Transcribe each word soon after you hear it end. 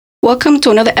Welcome to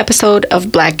another episode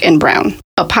of Black and Brown,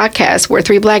 a podcast where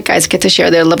three black guys get to share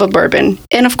their love of bourbon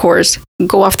and, of course,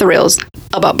 go off the rails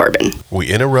about bourbon. We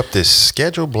interrupt this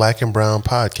scheduled Black and Brown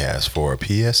podcast for a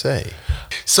PSA.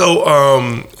 So,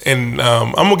 I'm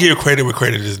gonna give credit where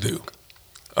credit is due.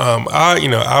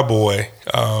 Our boy,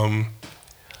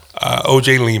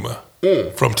 OJ Lima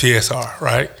from TSR,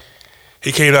 right?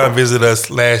 He came down and visited us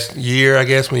last year, I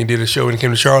guess, when he did a show when he came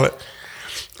to Charlotte.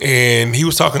 And he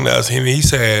was talking to us, and he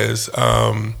says,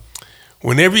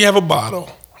 whenever you have a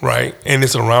bottle, right, and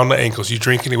it's around the ankles, you're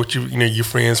drinking it with your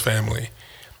friends, family,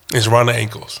 it's around the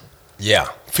ankles. Yeah.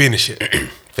 Finish it.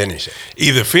 Finish it.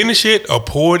 Either finish it or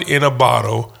pour it in a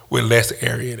bottle with less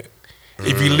air in it.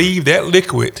 If you leave that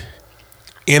liquid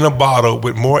in a bottle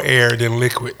with more air than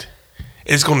liquid,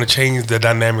 it's going to change the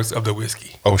dynamics of the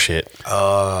whiskey. Oh, shit.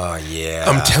 Oh, yeah.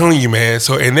 I'm telling you, man.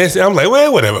 So, and I'm like,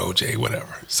 well, whatever, OJ,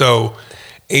 whatever. So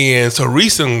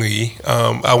recently,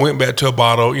 I went back to a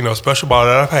bottle, a special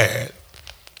bottle that I've had,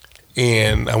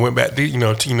 and I went back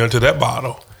to, to that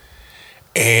bottle,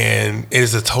 and it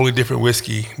is a totally different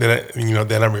whiskey than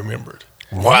I remembered.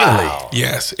 Wow.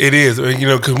 Yes, it is.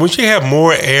 Because once you have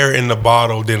more air in the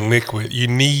bottle than liquid, you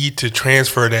need to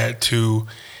transfer that to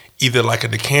either like a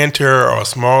decanter or a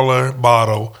smaller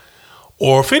bottle,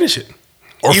 or finish it.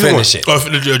 Or Either finish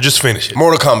one. it. Or just finish it.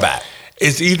 Mortal Kombat.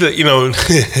 It's either,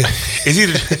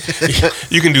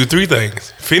 you can do three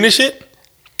things. Finish it,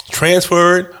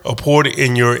 transfer it, or pour it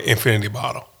in your infinity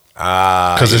bottle.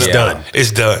 Because it's done.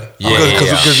 It's done. Yeah.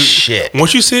 Because Shit.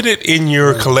 once you sit it in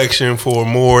your collection for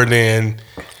more than,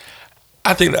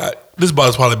 I think this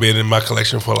bottle's probably been in my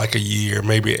collection for like a year,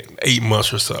 maybe 8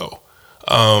 months or so.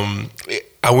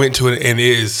 I went to it and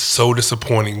it is so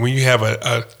disappointing when you have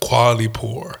a quality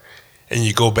pour and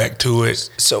you go back to it.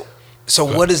 So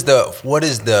what is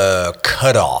the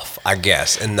cutoff, I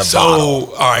guess, in the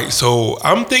bottle? All right, so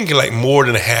I'm thinking like more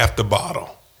than half the bottle.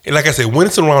 And like I said, when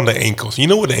it's around the ankles, you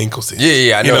know what the ankles is.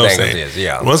 Yeah, I know what the I'm ankles saying? is,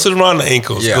 yeah. Once it's around the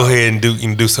ankles, go ahead and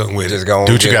do something with Just it. go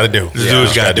Do what you got to do. Just do what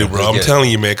you got to do, bro. Just I'm get it. telling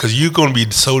you, man, because you're going to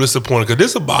be so disappointed. Because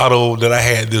this is a bottle that I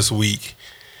had this week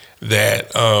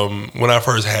that when I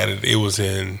first had it, it was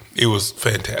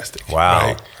fantastic. Wow.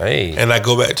 Right? Hey. And I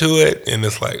go back to it, and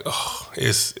it's like,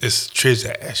 it's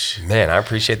trizash. Man, I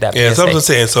appreciate that. Yeah, that's what I'm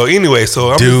saying. So anyway, I'm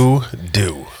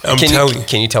Can telling you.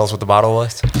 Can you tell us what the bottle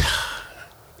was?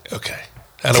 Okay.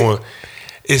 I don't want.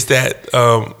 It's that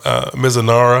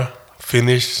Mizunara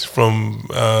finish from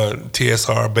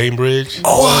TSR Bainbridge.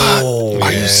 Oh,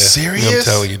 Are you serious?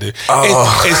 I'm telling you, dude.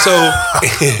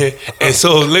 And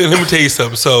so let me tell you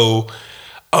something. So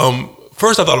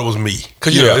first I thought it was me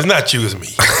because it's not you, it's me.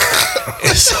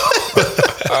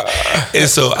 and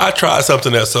so I tried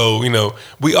something else. So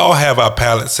we all have our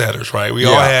palate setters, right? We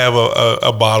all have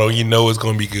a bottle. It's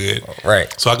going to be good,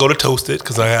 right? So I go to toast it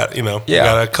because I got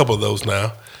got a couple of those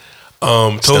now.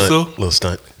 Little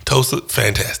stunt. Toasted,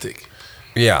 fantastic.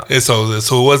 Yeah. And so it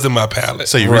wasn't my palate.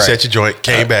 So you reset your joint,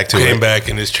 came back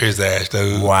and it's trizash,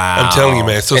 dude. Wow. I'm telling you,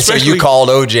 man. So you called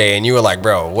OJ and you were like,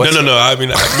 bro, what's No. I mean,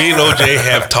 me and OJ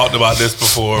have talked about this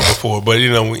before, but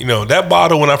that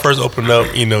bottle when I first opened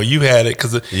up, you had it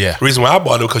because the reason why I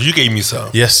bought it because you gave me some.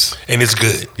 Yes. And it's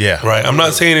good. Yeah. Right. I'm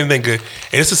not saying anything good.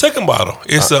 And it's the second bottle.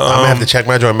 It's I'm gonna have to check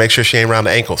my joint, make sure she ain't around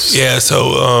the ankles. Yeah.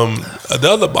 So the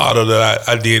other bottle that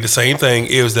I did the same thing.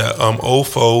 It was that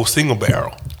Ofo single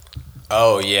barrel.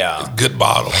 Oh yeah, Good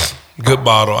bottle.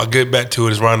 I get back to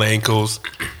it. It's around the ankles,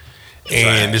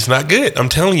 and it's not good. I'm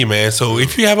telling you, man. So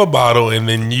if you have a bottle and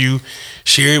then you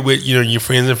share it with your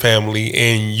friends and family,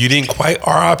 and you didn't quite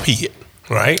RIP it,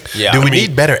 right? Yeah. Do we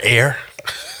need better air?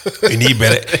 You need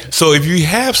better. So if you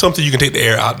have something, you can take the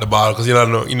air out of the bottle because I've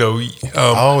done that with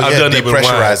wine.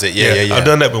 Depressurize it. Yeah. I've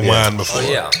done that with wine before.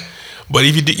 Oh, yeah. But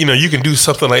if you can do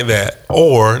something like that,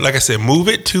 or like I said, move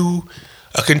it to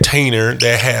a container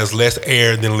that has less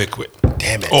air than liquid.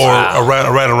 Damn it. Or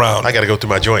right around. I got to go through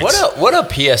my joints. What a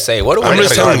PSA. What do we I'm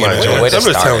just telling you, man. man. Way to I'm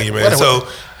just start telling it. you, man. So,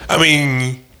 I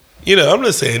mean, I'm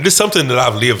just saying, this is something that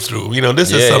I've lived through.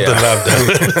 This is something that I've done.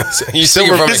 You see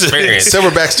it from experience.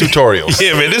 Silverback's tutorials.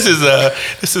 Yeah, man. This is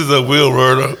a real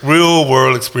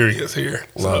world experience here.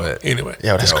 Love it. Anyway.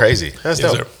 Yeah, that's crazy. That's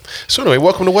Yes, dope. sir. So anyway,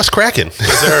 welcome to What's Cracking.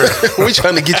 Yes, sir. We're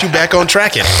trying to get you back on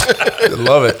tracking.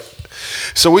 Love it.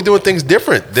 So we're doing things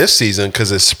different this season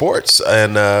because it's sports,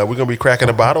 and we're gonna be cracking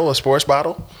a sports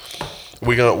bottle.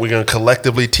 We're gonna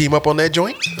collectively team up on that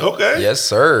joint. Okay. Yes,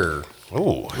 sir.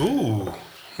 Ooh.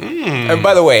 And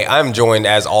by the way, I'm joined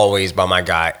as always by my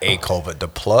guy A Cove, the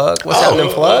plug. What's happening,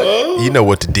 plug? You know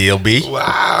what the deal be.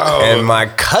 Wow. And my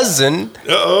cousin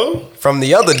from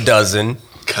the other dozen,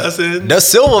 Cousin. The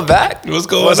Silverback. What's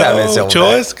going What's on? happening, Silverback?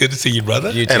 Choice. Good to see you, brother.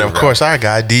 You too, And of bro. course, our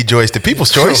guy D Joyce, the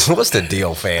People's Choice. What's the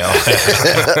deal, fam?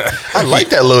 I like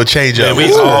that little change up. We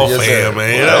Ooh. all yes, fan, sir.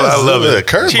 man. That was I love a it.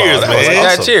 curveball. Cheers, That man. was Yeah,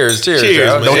 awesome. cheers, Cheers,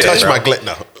 bro. man. Don't Yeah, touch bro. my glit.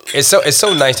 No. It's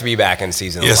so nice to be back in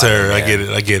season. Yes, 11, sir.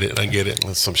 man. I get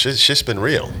it. Some shit's been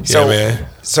real. So, man.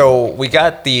 So we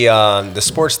got the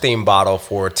sports themed bottle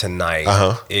for tonight.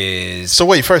 Is So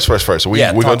wait, first. We're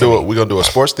Yeah, gonna talk to do me. it. We're gonna do a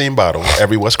sports themed bottle.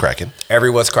 Every What's Cracking. every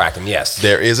what's cracking? Yes,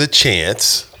 There is a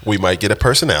chance we might get a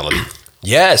personality.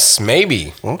 yes,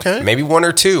 maybe. Okay. maybe one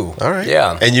or two. All right.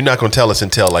 Yeah. And you're not gonna tell us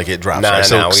until like it drops, right?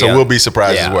 So yeah. we'll be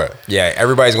surprised yeah. as well. Yeah,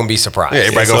 everybody's gonna be surprised. Yeah,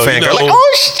 everybody So, gonna fangirl like, you know-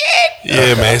 oh shit.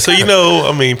 Yeah, man. So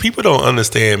I mean, people don't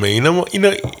understand, man.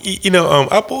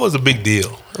 Our boy is a big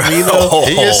deal. I mean,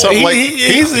 He is something like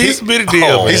he's a big deal.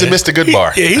 oh, Man. he's a Mr. Good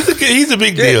Bar. Yeah, he's a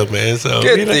big deal, man. So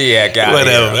Get the heck out of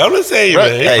whatever. here. I'm just saying,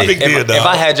 Right. man. He's Hey, a big deal, If dog.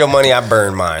 I had your money, I'd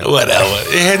burn mine. Whatever.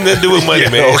 It has nothing to do with money, Yeah,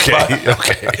 man.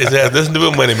 okay. It has nothing to do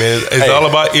with money, man. It's all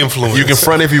about influence. You can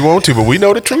front if you want to, but we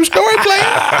know the true story,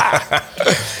 player.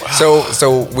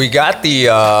 So we got the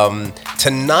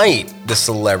tonight the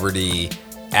celebrity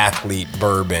athlete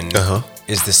bourbon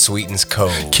is the Sweetens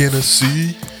Cove,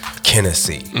 Kennessee.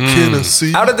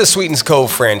 Kennessee. Out of the Sweetens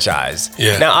Cove franchise.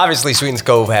 Yeah. Now, obviously, Sweetens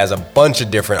Cove has a bunch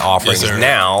of different offerings Yes, sir.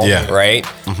 now, Yeah. right?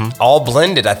 All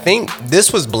blended. I think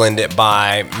this was blended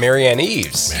by Marianne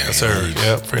Eves, Yes, sir.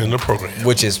 Yeah, friend of the program.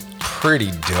 which is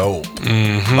pretty dope,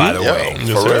 by the way. Yes,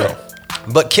 For sir. real.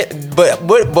 But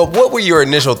what were your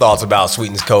initial thoughts about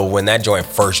Sweetens Cove when that joint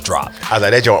first dropped? I was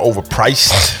like, that joint overpriced.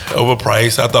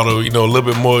 Overpriced. I thought it was, a little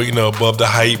bit more, above the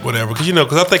hype, whatever.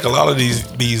 Because I think a lot of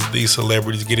these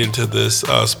celebrities get into this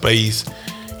space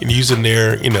and using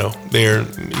their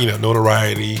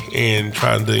notoriety and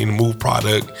trying to move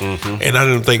product. And I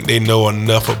didn't think they know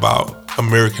enough about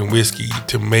American whiskey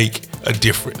to make a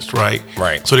difference, right?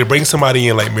 Right. So they bring somebody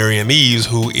in like Marianne Eves,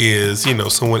 who is,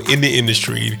 someone in the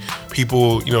industry.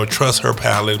 People, trust her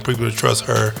palate. People trust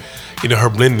her, her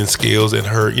blending skills and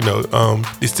her,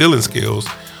 distilling skills.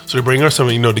 So they bring her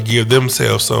something, to give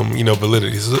themselves some,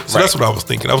 validity. So that's what I was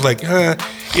thinking. I was like,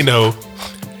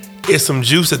 it's some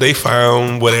juice that they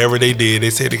found, whatever they did. They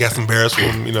said they got some barrels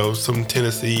from, some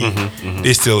Tennessee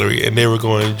distillery, and they were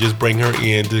going to just bring her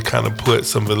in to kind of put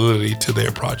some validity to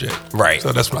their project. Right.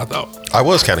 So that's what I thought. I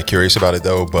was kind of curious about it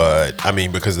though, but I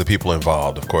mean, because the people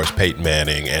involved, of course, Peyton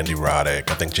Manning, Andy Roddick,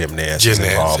 I think Jim Nance is Jim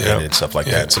Nance, involved in yeah. it and stuff like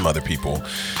Yeah. that, and some other people.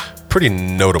 Pretty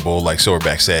notable, like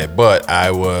Silverback said, but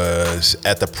I was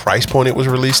at the price point it was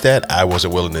released at, I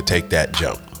wasn't willing to take that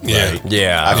jump. Yeah. Right?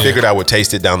 Yeah. I figured I would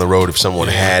taste it down the road if someone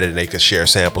had it and they could share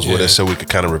samples with Yeah. us so we could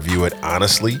kind of review it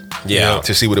honestly. Yeah.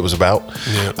 To see what it was about.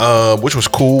 Yeah. Which was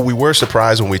cool. We were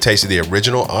surprised when we tasted the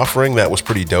original offering. That was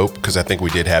pretty dope because I think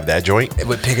we did have that joint.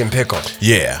 With Pig and Pickle.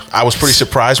 Yeah, I was pretty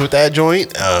surprised with that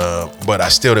joint, but I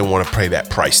still didn't want to pay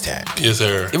that price tag. Yes,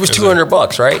 sir. It was Yes,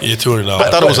 $200, right? sir. Yeah, $200. I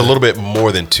thought it was a little bit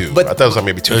more than two. But- I thought it was like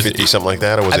maybe 250, something like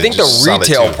that. Or was I it think the just solid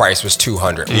retail two? price was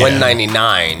 $200,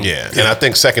 $199. Yeah, and I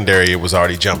think secondary it was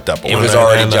already jumped up. It was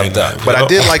already jumped up. But I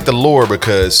did like the lure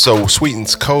because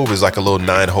Sweetens Cove is like a little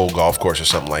 9-hole golf course or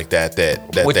something like that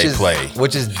which they is, play.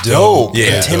 Which is dope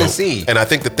Yeah. in Tennessee. And I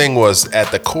think the thing was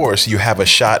at the course, you have a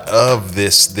shot of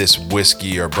this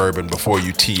whiskey or bourbon before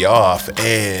you tee off,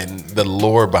 and the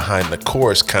lore behind the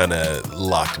course kind of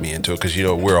locked me into it because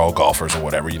we're all golfers or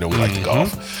whatever. We like to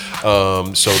golf,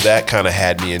 so that kind of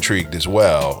had me intrigued as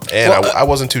well, and Well, I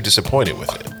wasn't too disappointed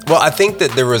with it. Well, I think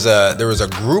that there was a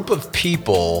group of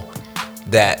people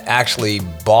that actually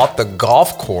bought the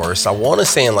golf course, I want to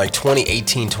say in like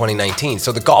 2018, 2019.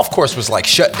 So the golf course was like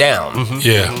shut down.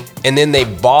 Yeah. And then they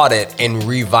bought it and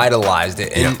revitalized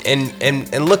it.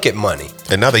 And look at money.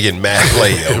 And now they're getting mad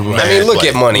play. I mean, look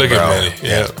at money, Look bro. at money.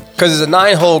 Yeah. Because it's a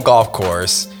 9-hole golf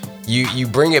course. You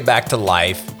bring it back to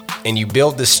life and you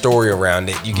build this story around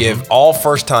it. You give all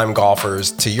first-time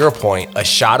golfers, to your point, a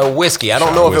shot of whiskey. I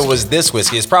don't know if it was this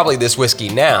whiskey. It's probably this whiskey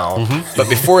now. But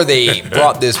before they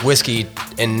brought this whiskey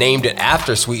and named it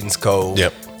after Sweetens Cove,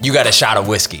 you got a shot of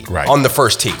whiskey on the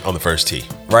first tee. On the first tee.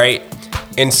 Right?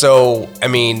 And so, I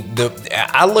mean,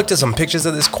 I looked at some pictures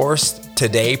of this course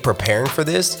today preparing for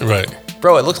this. Right.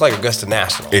 Bro, it looks like Augusta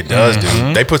National. It does,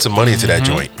 dude. They put some money into that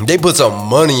joint. They put some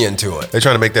money into it. They're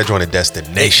trying to make that joint a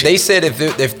destination. They said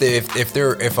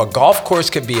if a golf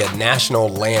course could be a national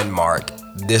landmark,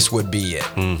 this would be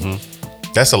it.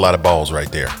 That's a lot of balls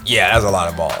right there. Yeah, that's a lot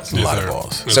of balls. Yes, lot of sir.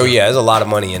 balls. Yes, So sir. yeah, there's a lot of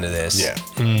money into this. Yeah.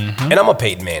 And I'm a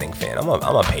Peyton Manning fan. I'm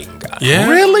a Peyton guy. Yeah.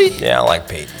 Really? Yeah, I like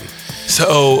Peyton. So,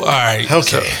 all right. Okay.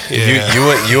 So,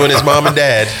 yeah. You and his mom and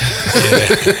dad.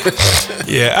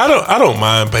 Yeah, I don't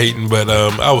mind Peyton, but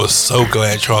I was so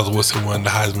glad Charles Woodson won the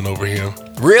Heisman over him.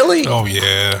 Really? Oh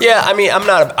yeah. Yeah, I mean,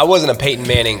 I wasn't a Peyton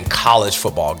Manning college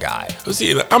football guy.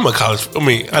 See, I'm a college. I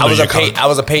mean, I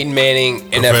was a Peyton Manning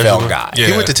NFL guy. Yeah.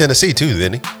 He went to Tennessee too,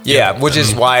 didn't he? Yeah, which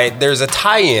is why there's a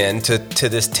tie-in to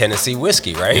this Tennessee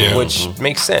whiskey, right? Yeah. Which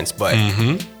makes sense, but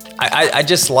I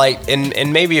just like,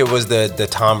 and maybe it was the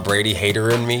Tom Brady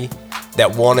hater in me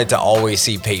that wanted to always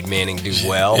see Peyton Manning do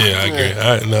well. Yeah, I agree.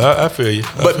 I feel you.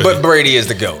 But Brady is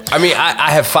the GOAT. I mean,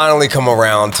 I have finally come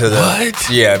around to the... What?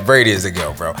 Yeah, Brady is the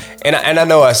GOAT, bro. And I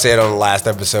know I said on the last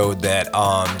episode that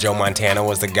Joe Montana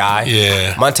was the guy.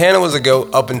 Yeah. Montana was the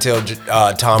GOAT up until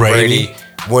Tom Brady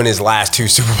won his last 2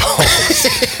 Super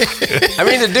Bowls. I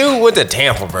mean, the dude went to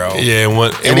Tampa, bro. Yeah, and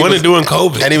won it during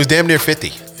COVID. And he was damn near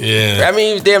 50. Yeah. I mean,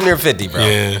 he was damn near 50, bro.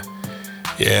 Yeah.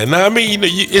 Yeah, no, I mean,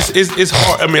 it's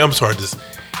hard. I mean, I'm sorry,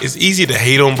 it's easy to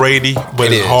hate on Brady,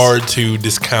 but it's hard to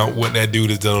discount what that dude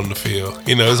has done on the field.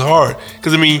 It's hard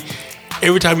because I mean,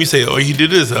 every time you say, "Oh, he did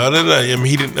this," I mean,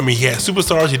 he didn't. I mean, he had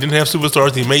superstars. He didn't have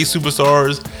superstars. He made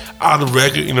superstars out of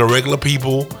regular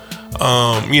people.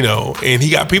 And he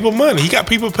got people money. He got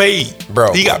people paid,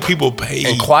 bro. He got people paid.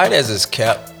 And quiet as it's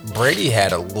kept, Brady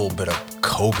had a little bit of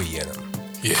Kobe in him.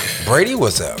 Yeah, Brady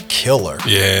was a killer.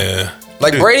 Yeah.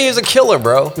 Like, Brady is a killer,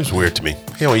 bro. It was weird to me.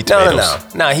 He don't eat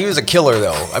tomatoes. No, he was a killer,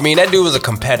 though. I mean, that dude was a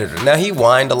competitor. Now, he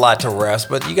whined a lot to refs,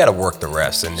 but you got to work the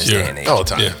refs in this day and age. All the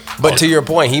time. Yeah. But to your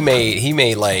point, he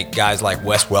made like guys like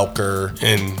Wes Welker.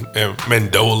 And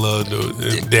Mendola,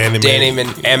 Danny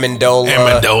Amendola.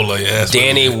 Amendola, yeah.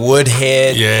 Danny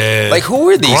Woodhead. Yeah. Like, who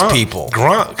are these people?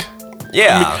 Gronk.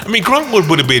 Yeah. I mean Gronk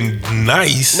would have been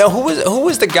nice. No, who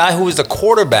was the guy who was the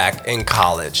quarterback in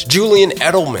college? Julian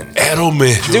Edelman.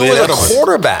 Dude was a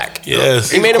quarterback.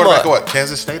 Yes. He made him what?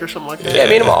 Kansas State or something like that? Yeah,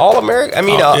 made him an All-American. I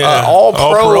mean,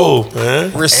 all-pro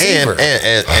receiver.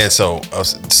 And so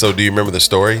do you remember the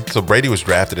story? So Brady was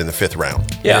drafted in the 5th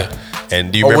round. Yeah.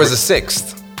 And do you remember? Or was it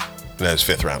 6th? That was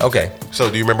 5th round. Okay. So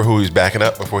do you remember who he was backing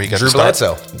up before he got Drew to start?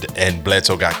 Bledsoe. And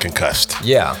Bledsoe got concussed.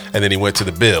 Yeah. And then he went to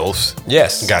the Bills.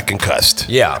 Yes. Got concussed.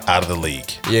 Yeah. Out of the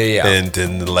league. Yeah. And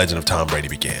then the legend of Tom Brady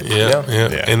began. Yeah.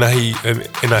 And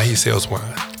now he sells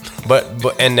wine.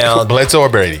 But now Bledsoe or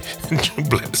Brady?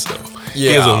 Bledsoe. Yeah.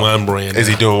 He has a wine brand. Is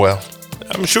he doing well?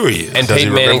 I'm sure he is. And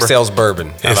Peyton Manning sells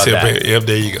bourbon. How about that? Yep,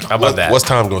 there you go. How about that? What's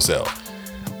Tom gonna sell?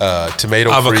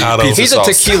 Tomato Avocado. free pizza He's sauce.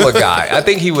 a tequila guy. I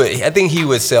think he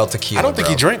would sell tequila. I don't think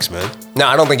bro. he drinks, man. No,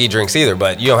 I don't think he drinks either.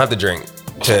 But you don't have to drink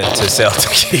to sell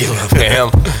tequila, fam.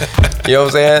 You know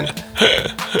what I'm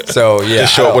saying? So yeah,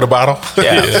 Just show up with a bottle.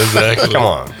 Yeah, exactly. Come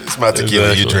on. It's my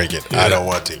tequila. Exactly. You drink it. Yeah. I don't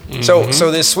want to. So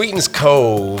this Sweetens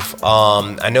Cove,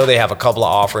 I know they have a couple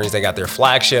of offerings. They got their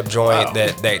flagship joint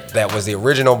that was the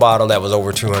original bottle that was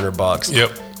over $200.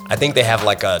 Yep. I think they have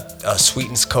like a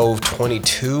Sweetens Cove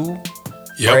 22.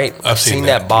 Yep. Right? I've seen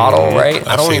that bottle, right?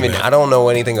 I've seen that. I don't know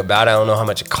anything about it. I don't know how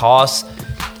much it costs.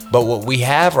 But what we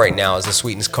have right now is the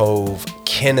Sweetens Cove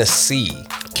Kennessee.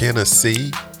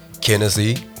 Kennessee.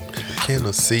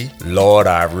 Lord,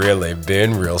 I've really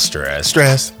been real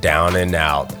stressed. Down and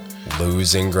out.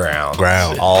 Losing ground.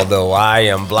 Although I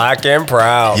am black and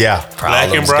proud. Yeah.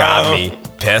 Problems got me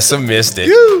pessimistic.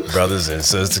 Brothers and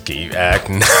sisters keep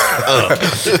acting.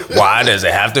 Why does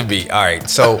it have to be? All right.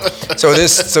 So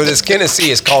this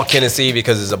Kennessee is called Kennessee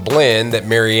because it's a blend that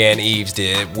Marianne Eaves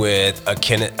did with a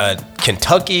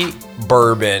Kentucky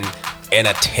bourbon and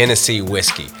a Tennessee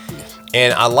whiskey.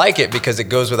 And I like it because it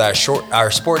goes with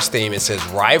our sports theme. It says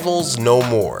 "Rivals No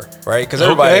More," right? Because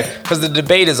the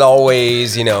debate is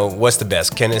always, what's the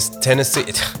best,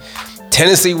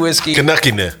 Tennessee whiskey,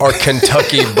 or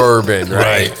Kentucky bourbon, right?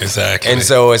 Right, exactly. And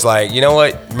so it's like, you know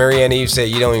what? Marianne Eve said,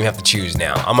 you don't even have to choose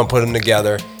now. I'm gonna put them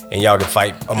together, and y'all can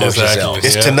fight amongst yourselves.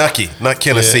 It's Kentucky, not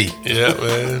Kennessee. Yeah,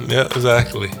 man. Yeah,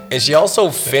 exactly. And she also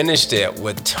finished it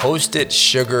with toasted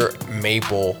sugar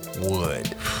maple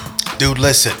wood. Dude,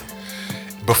 listen.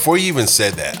 Before you even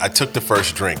said that, I took the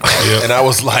first drink, and I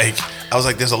was like,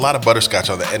 there's a lot of butterscotch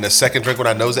on that. And the second drink, when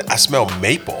I nosed it, I smell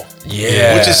maple.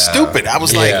 Yeah. Which is stupid. I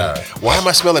was like, why am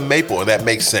I smelling maple? And that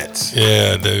makes sense.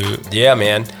 Yeah, dude. Yeah,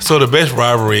 man. So the best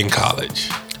rivalry in college?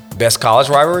 Best college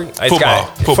rivalry?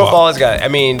 Football. Has got, I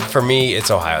mean, for me, it's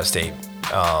Ohio State.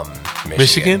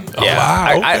 Michigan? Oh, yeah.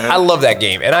 wow. Okay. I love that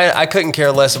game. And I couldn't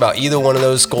care less about either one of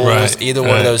those schools, either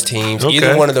one of those teams,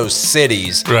 either one of those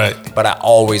cities. Right. But I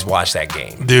always watch that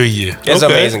game. Do you? It's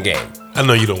an amazing game. I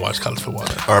know you don't watch college football.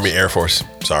 Army Air Force.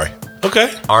 Sorry.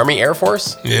 Okay. Army Air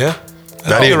Force? Yeah.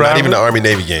 Not even the Army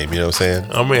Navy game, you know what I'm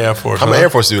saying? Army Air Force. I'm an Air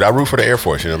Force dude. I root for the Air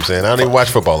Force, you know what I'm saying? I don't even watch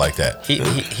football like that.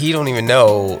 He don't even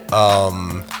know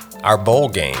our bowl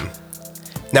game.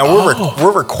 Now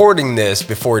we're recording this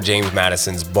before James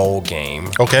Madison's bowl game.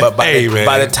 Okay. But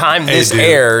by the time this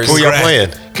airs, who y'all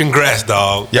playing? Congrats,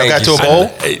 dog. Y'all got Thank to you, a son.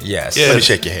 bowl? Yes. Let me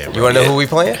shake your hand, You bro. want to know who we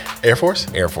playing? Air Force?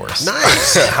 Air Force.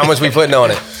 Nice. How much we putting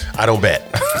on it? I don't bet.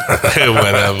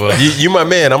 Whatever. You my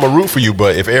man. I'm going to root for you,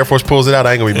 but if Air Force pulls it out,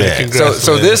 I ain't going to be mad. congrats.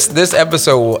 So man. this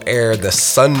episode will air the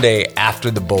Sunday after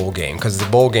the bowl game because the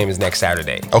bowl game is next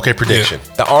Saturday. Okay, prediction.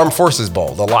 The Armed Forces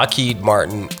Bowl, the Lockheed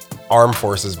Martin Armed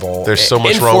Forces Bowl. There's so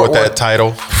much in wrong Fort with that Worth.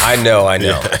 title. I know.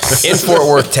 Yeah. In Fort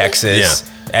Worth, Texas,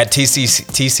 at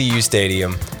TCU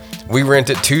Stadium, we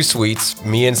rented 2 suites.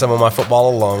 Me and some of my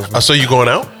football alums. So you going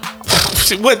out?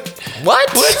 What?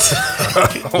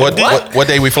 What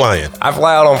day we flying? I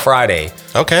fly out on Friday.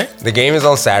 Okay. The game is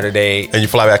on Saturday. And you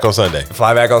fly back on Sunday?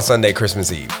 Fly back on Sunday,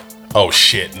 Christmas Eve. Oh,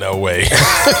 shit. No way. No,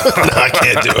 I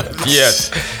can't do it. Yes.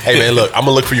 Hey, man, look. I'm going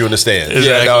to look for you in the stands.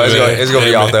 Yeah, no, it's gonna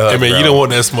be off the hook, Hey, man, bro. you don't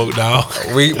want that smoke, dog.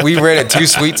 We rented 2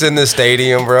 suites in the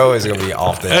stadium, bro. It's gonna be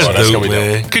off the That's hook. dope, gonna be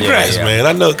man. dope. Congrats, Yeah. man.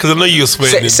 I know, because I know you're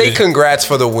sweating. Say congrats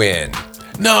for the win.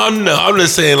 No, I'm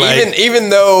just saying, like, Even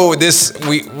though this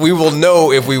we will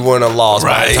know if we won or lost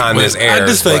by the time but this airs.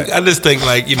 I just think,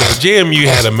 like, you know, JMU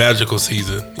had a magical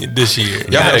season this year.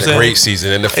 You know Y'all what I'm had a saying? great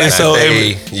season. And the fact And so,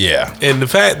 yeah. And the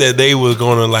fact that they were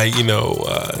going to, like,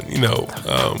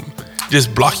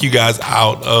 just block you guys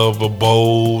out of a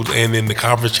bowl and in the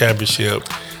conference championship.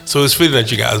 So it's fitting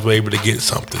that you guys were able to get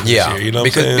something this year. You know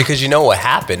what I'm saying? because you know what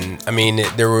happened. I mean,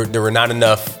 there were not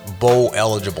enough bowl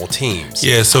eligible teams.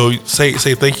 Yeah, so say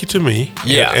thank you to me.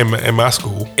 Yeah. And my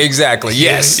school. Exactly.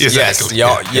 Yes. Yeah, Yes. exactly.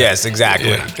 Y'all. Yeah. Yes. Exactly.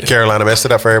 Yeah. Carolina messed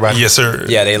it up for everybody? Yes, sir.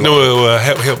 Yeah, they no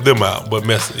help them out, but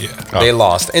They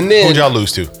lost, and then Who'd y'all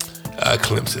lose to?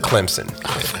 Clemson. Clemson.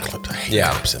 I hate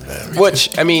Yeah. Clemson, man.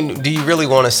 Which, I mean, do you really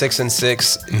want a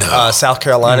 6-6 No. South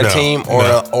Carolina No. team or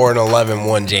an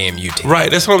 11-1 JMU team? Right,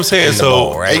 that's what I'm saying. In the So,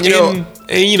 bowl, right?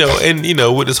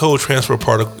 and with this whole transfer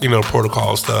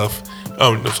protocol stuff,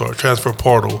 transfer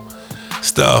portal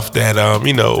stuff that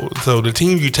so the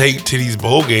team you take to these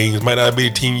bowl games might not be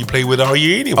the team you play with all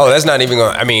year anyway. Oh, that's not even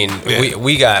going. I mean, Yeah.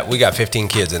 we got 15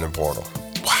 kids in the portal.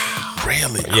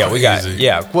 Really? Yeah, we got. Crazy.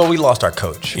 Yeah, well, we lost our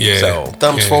coach. Yeah. So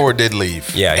Thumbs Yeah. forward did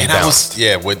leave. Yeah, he and I bounced.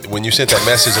 was when you sent that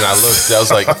message and I looked, I was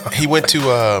like, he went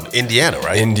to Indiana,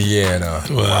 right? Indiana.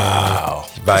 Wow.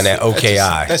 Buying that OKI.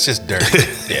 That's just dirty.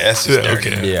 Yeah, that's just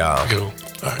dirty. Okay. Yeah. Cool.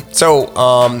 All right.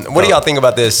 So, what do y'all think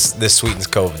about this Sweetens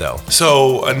Cove though?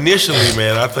 So initially,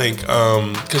 man, I think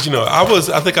because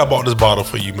I think I bought this bottle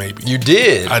for you. Maybe You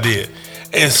did. I did.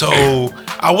 And so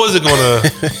I wasn't gonna.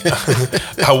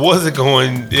 Yeah,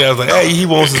 I was like, hey, he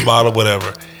wants his bottle,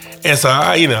 whatever. And so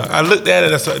I looked at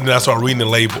it and I started reading the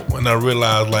label, and I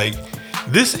realized like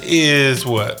this is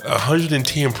what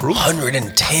 110 proof.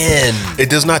 110. It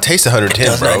does not taste 110,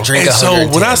 Does bro. not drink And so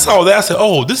 110. when I saw that, I said,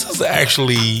 "Oh, this is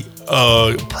actually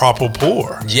a proper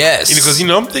pour." Yes. Because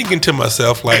I'm thinking to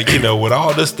myself, like, with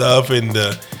all this stuff and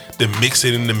the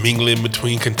mixing and the mingling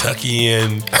between Kentucky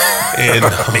and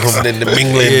Mixing and the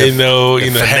mingling,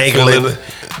 the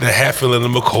Hatfield and the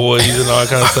McCoys and all that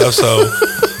kind of stuff. So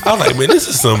I was like, man, this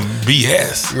is some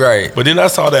BS. Right. But then I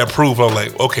saw that proof. I was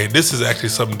like, okay, this is actually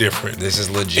something different. This is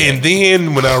legit. And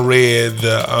then when I read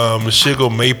the sugar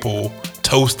maple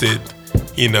toasted,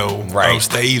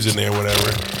 staves in there, whatever,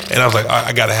 and I was like,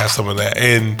 I got to have some of that,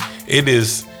 and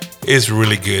it's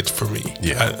really good for me.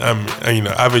 Yeah.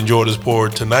 I've enjoyed this pour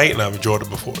tonight, and I've enjoyed it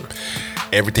before.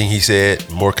 Everything he said,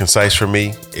 more concise for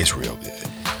me, it's real good.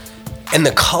 And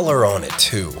the color on it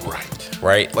too.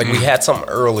 Right? Like we had some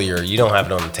earlier. You don't have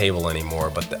it on the table anymore,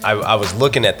 but I was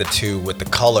looking at the two with the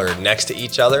color next to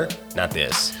each other. Not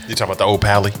this. You talking about the old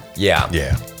Pally? Yeah.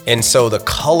 Yeah. And so the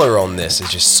color on this is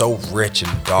just so rich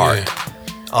and dark.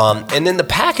 And then the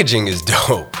packaging is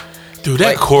dope. Dude,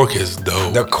 that cork is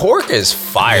dope. The cork is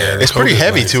fire. It's pretty Coke is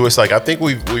heavy nice. too. It's like I think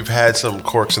we've had some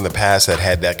corks in the past that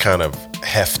had that kind of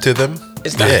heft to them.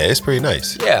 It's nice. Yeah, it's pretty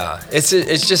nice. Yeah, it's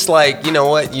just like, you know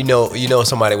what, you know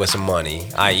somebody with some money,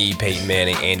 i.e. Peyton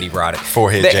Manning, Andy Roddick.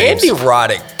 Forehead the James. Andy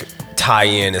Roddick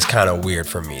tie-in is kind of weird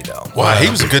for me though. Wow, he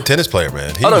was a good tennis player,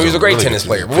 man. He was a great really tennis good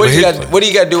player. But tennis what do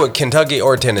you got to do with Kentucky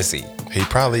or Tennessee? He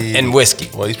probably And whiskey.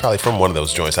 Well, he's probably from one of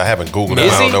those joints. I haven't Googled him.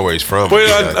 Is I he? don't know where he's from. Well,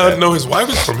 anything like I that. know his wife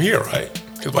is from here, right?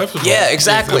 His wife is from Yeah,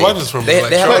 exactly. His wife is from they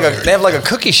Charlotte. have like a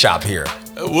cookie shop here.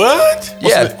 What?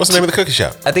 What's the name of the cookie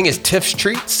shop? I think it's Tiff's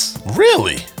Treats.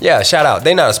 Really? Yeah, shout out.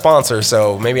 They're not a sponsor,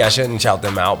 so maybe I shouldn't shout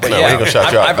them out. But No, yeah, we ain't gonna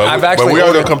shout you out. But we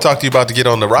are gonna come talk to you about to get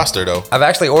on the roster, though. I've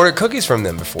actually ordered cookies from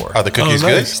them before. Are the cookies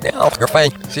nice. good?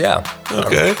 Yeah.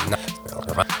 Okay.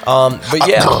 But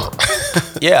yeah,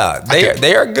 yeah,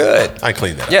 they are good. I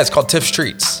cleaned that up. Yeah, it's called Tiff's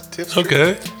Treats.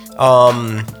 Okay.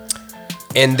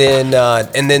 And then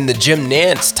the Jim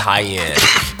Nance tie-in.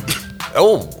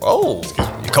 Oh,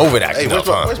 COVID acting Hey, up,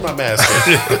 huh? where's my mask?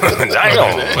 You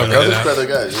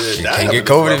can't get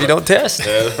COVID if you don't test.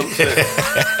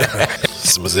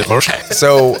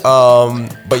 So,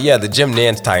 but yeah, the Jim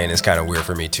Nance tie-in is kind of weird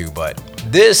for me too. But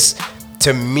this,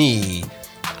 to me,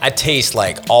 I taste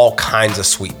like all kinds of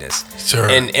sweetness. Sure.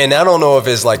 And I don't know if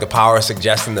it's like the power of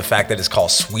suggesting the fact that it's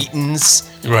called Sweetens.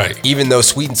 Right. Even though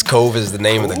Sweetens Cove is the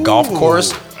name of the golf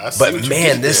course. But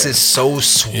man, this is so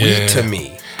sweet to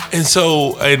me. And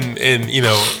so,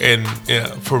 and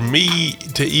for me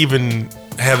to even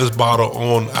have this bottle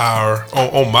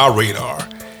on my radar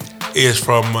is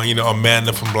from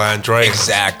Amanda from Blind Dragon.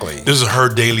 Exactly. This is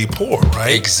her daily pour,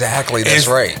 right? Exactly. That's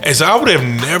right. And so I would have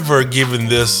never given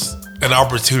this an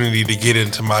opportunity to get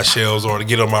into my shelves or to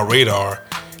get on my radar.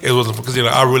 It wasn't because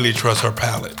I really trust her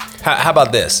palate. How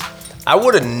about this? I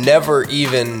would have never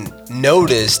even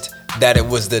noticed that it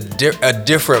was a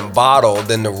different bottle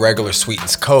than the regular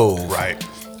Sweetens Cove, Right.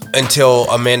 until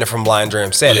Amanda from Blind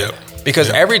Dragon said it. Because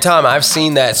every time I've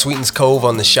seen that Sweetens Cove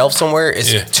on the shelf somewhere,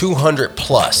 it's 200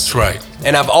 plus. That's right.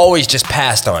 And I've always just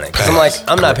passed on it because I'm like,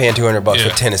 I'm not paying $200 for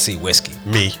Tennessee whiskey.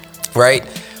 Me. Right?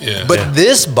 Yeah. But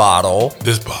this bottle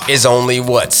is only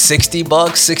what, $60,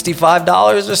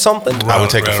 $65 or something? I would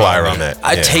take a flyer on that.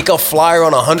 I'd take a flyer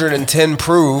on 110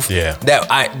 proof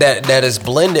that is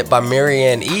blended by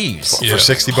Marianne Eves. For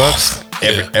 $60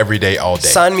 every day, all day.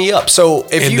 Sign me up. So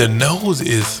if the nose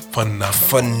is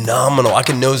phenomenal. I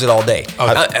can nose it all day.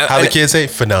 How the kids say?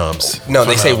 Phenoms. No,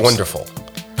 they say wonderful.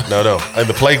 No. In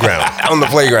the playground. On the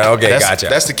playground. Okay, gotcha.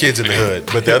 That's the kids in the hood.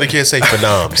 But the other kids say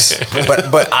phenoms.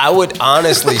 But I would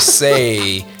honestly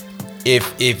say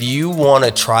if you want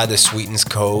to try the Sweetens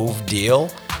Cove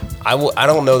deal, I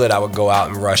don't know that I would go out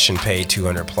and rush and pay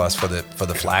 $200 plus for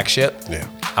the flagship. Yeah.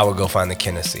 I would go find the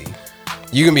Kennessee.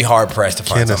 You can be hard pressed to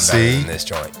find something better than this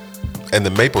joint. And the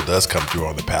maple does come through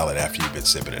on the palate after you've been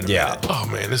sipping it. Oh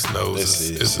man, this nose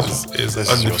is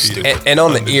undefeated. And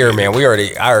on the ear, man, I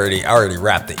already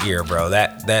wrapped the ear, bro.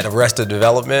 That Arrested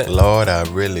Development. Lord, I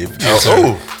really.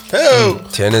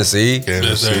 Tennessee.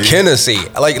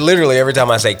 Like literally every time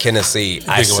I say Kennessee,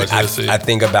 I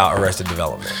think about Arrested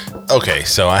Development. Okay,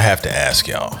 so I have to ask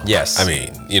y'all. Yes. I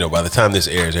mean, by the time this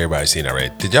airs, everybody's seen it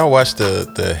already. Did y'all watch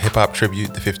the hip hop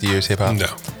tribute, the 50 years hip hop?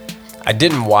 No. I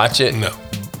didn't watch it. No.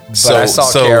 But I saw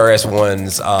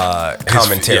KRS-One's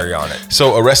commentary on it.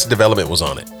 So Arrested Development was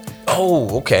on it.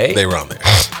 Oh, okay. They were on there.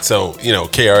 So,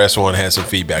 KRS-One had some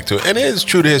feedback to it. And it is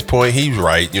true to his point. He's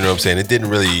right. You know what I'm saying? It didn't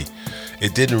really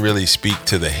speak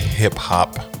to the hip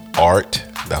hop art,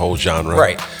 the whole genre.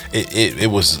 Right. It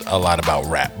was a lot about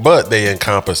rap. But they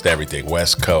encompassed everything.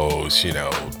 West Coast,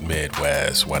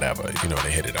 Midwest, whatever.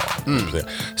 They hit it all.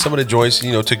 Some of the joints,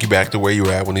 took you back to where you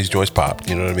were at when these joints popped.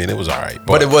 You know what I mean? It was all right.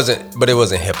 But it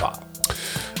wasn't hip hop.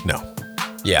 No.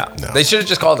 Yeah. No. They should have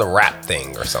just called it a rap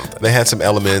thing or something. They had some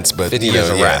elements, but 50 years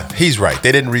of rap. He's right.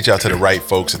 They didn't reach out to the right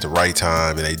folks at the right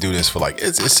time, and they do this for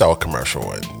it's all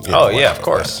commercial and yeah, of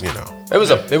course.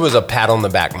 It was a pat on the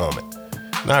back moment.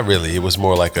 Not really. It was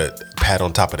more like a pat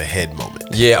on top of the head moment.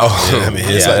 Yeah. Oh, I mean,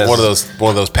 it's like one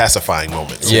of those pacifying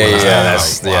moments. Yeah.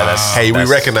 That's hey, we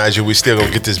recognize you. We still gonna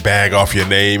get this bag off your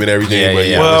name and everything.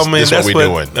 Yeah. Well, that's what we're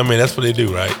doing. I mean, that's what they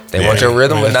do, right? They want your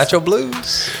rhythm, but not your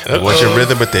blues. They want your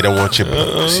rhythm, but they don't want your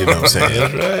blues. You know what I'm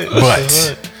saying? That's right.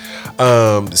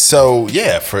 But so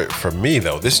yeah, for me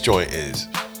though, this joint is.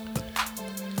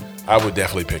 I would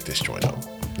definitely pick this joint up.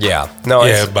 Yeah. No.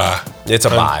 It's a buy. It's a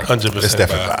buy. 100%. It's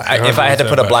definitely buy. If I had to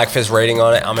put a Black Fist rating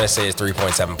on it, I'm going to say it's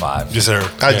 3.75. Yes, sir.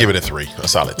 I'd give it a 3, a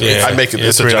solid 3. Yeah. I'd make it.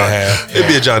 It's a 3.5. It'd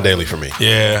be a John Daly for me.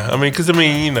 Yeah. I mean, because the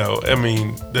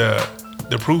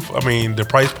proof. I mean, the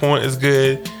price point is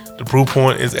good. The proof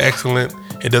point is excellent.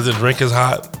 It doesn't drink as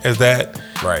hot as that.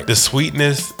 Right. The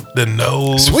sweetness, the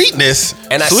nose. Sweetness.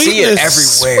 And I see it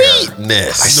everywhere.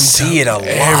 Sweetness. I see it a lot.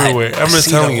 Everywhere. I'm just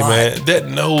telling you, man. That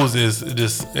nose is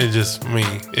it's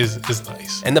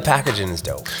nice. And the packaging is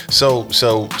dope. So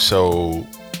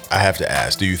I have to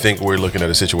ask, do you think we're looking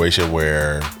at a situation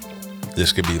where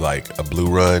this could be like a Blue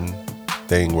Run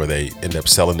thing where they end up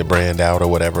selling the brand out or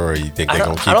whatever, or you think they're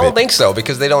going to keep it? I don't think so,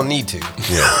 because they don't need to.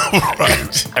 Yeah.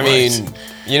 Right. I mean,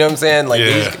 you know what I'm saying? Like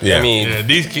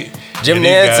these Jim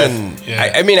Nance and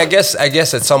I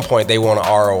guess at some point they want an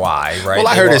ROI, right? Well,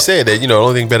 I heard it said that, the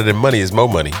only thing better than money is more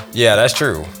money. Yeah, that's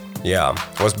true. Yeah.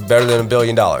 What's better than $1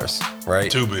 billion,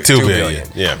 right? $2 billion.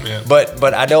 Yeah.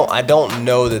 But I don't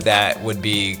know that would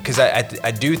be, because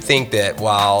I do think that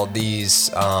while these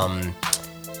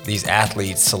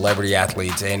athletes, celebrity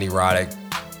athletes, Andy Roddick,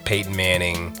 Peyton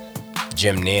Manning,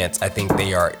 Jim Nance, I think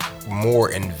they are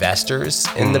more investors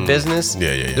in the business.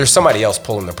 Yeah. There's somebody else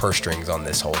pulling the purse strings on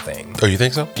this whole thing. Oh, you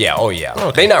think so? Yeah. Oh, yeah.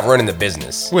 Okay. They're not running the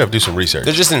business. We have to do some research.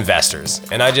 They're just investors,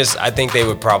 and I think they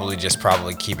would probably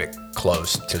keep it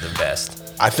close to the vest.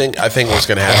 I think what's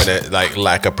going to happen, like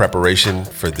lack of preparation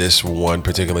for this one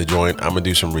particular joint. I'm gonna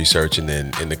do some research and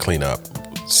then in the cleanup,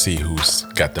 see who's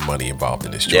got the money involved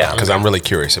in this joint. Yeah, because I'm really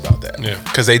curious about that. Yeah,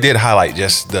 because they did highlight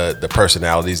just the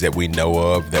personalities that we know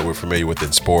of, that we're familiar with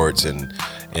in sports and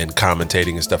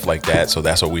commentating and stuff like that. So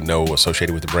that's what we know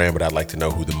associated with the brand. But I'd like to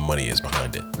know who the money is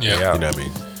behind it. Yeah. You know what I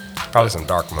mean? Probably some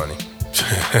dark money.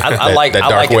 I like that I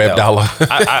dark like web it, dollar.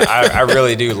 I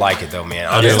really do like it though, man.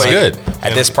 It's good.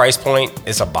 At this price point,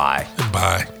 it's a buy.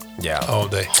 Buy. Yeah, all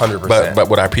day, 100%. But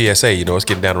with our PSA, it's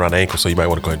getting down around the ankle, so you might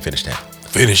want to go ahead and finish that.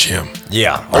 Finish him.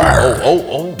 Yeah.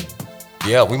 Oh.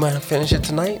 Yeah, we might have finished it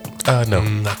tonight. No,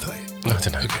 not tonight. not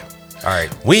tonight. Okay. All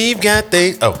right. We've got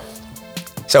things. Oh.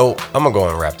 So I'm gonna go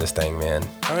and wrap this thing, man.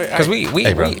 Because we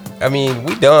done, bro.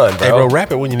 Hey, bro,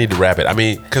 wrap it when you need to wrap it. I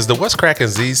mean, because the What's Crackin'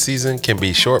 Z season can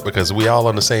be short because we all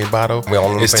on the same bottle.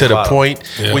 It's to the point.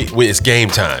 Yeah. It's game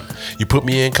time. You put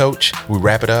me in, coach. We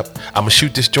wrap it up. I'm gonna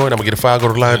shoot this joint. I'm gonna get a foul. Go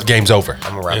to the line. Game's over.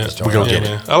 I'm gonna wrap this joint. We're gonna get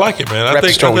man. it. I like it, man. I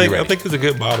think it's a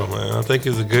good bottle, man. I think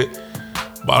it's a good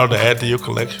bottle to add to your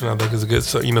collection. I think it's a good,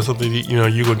 something you're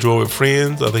gonna enjoy with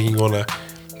friends. I think you're gonna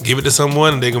give it to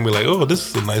someone and they're gonna be like, oh, this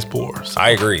is a nice pour. So, I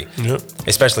agree. Yep.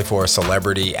 Especially for a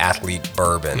celebrity athlete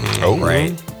bourbon,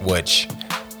 right? Which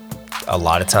a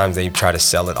lot of times they try to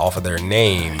sell it off of their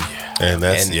name. And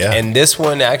that's And this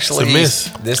one actually, This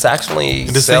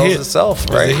sells itself,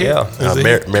 right? Yeah.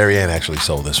 Marianne actually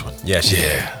sold this one. Yeah, she did.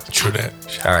 Yeah, true that.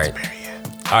 All right.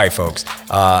 All right, folks.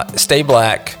 Stay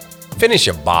black, finish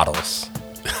your bottles,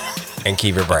 and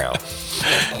keep it brown.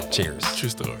 Cheers. True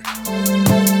story.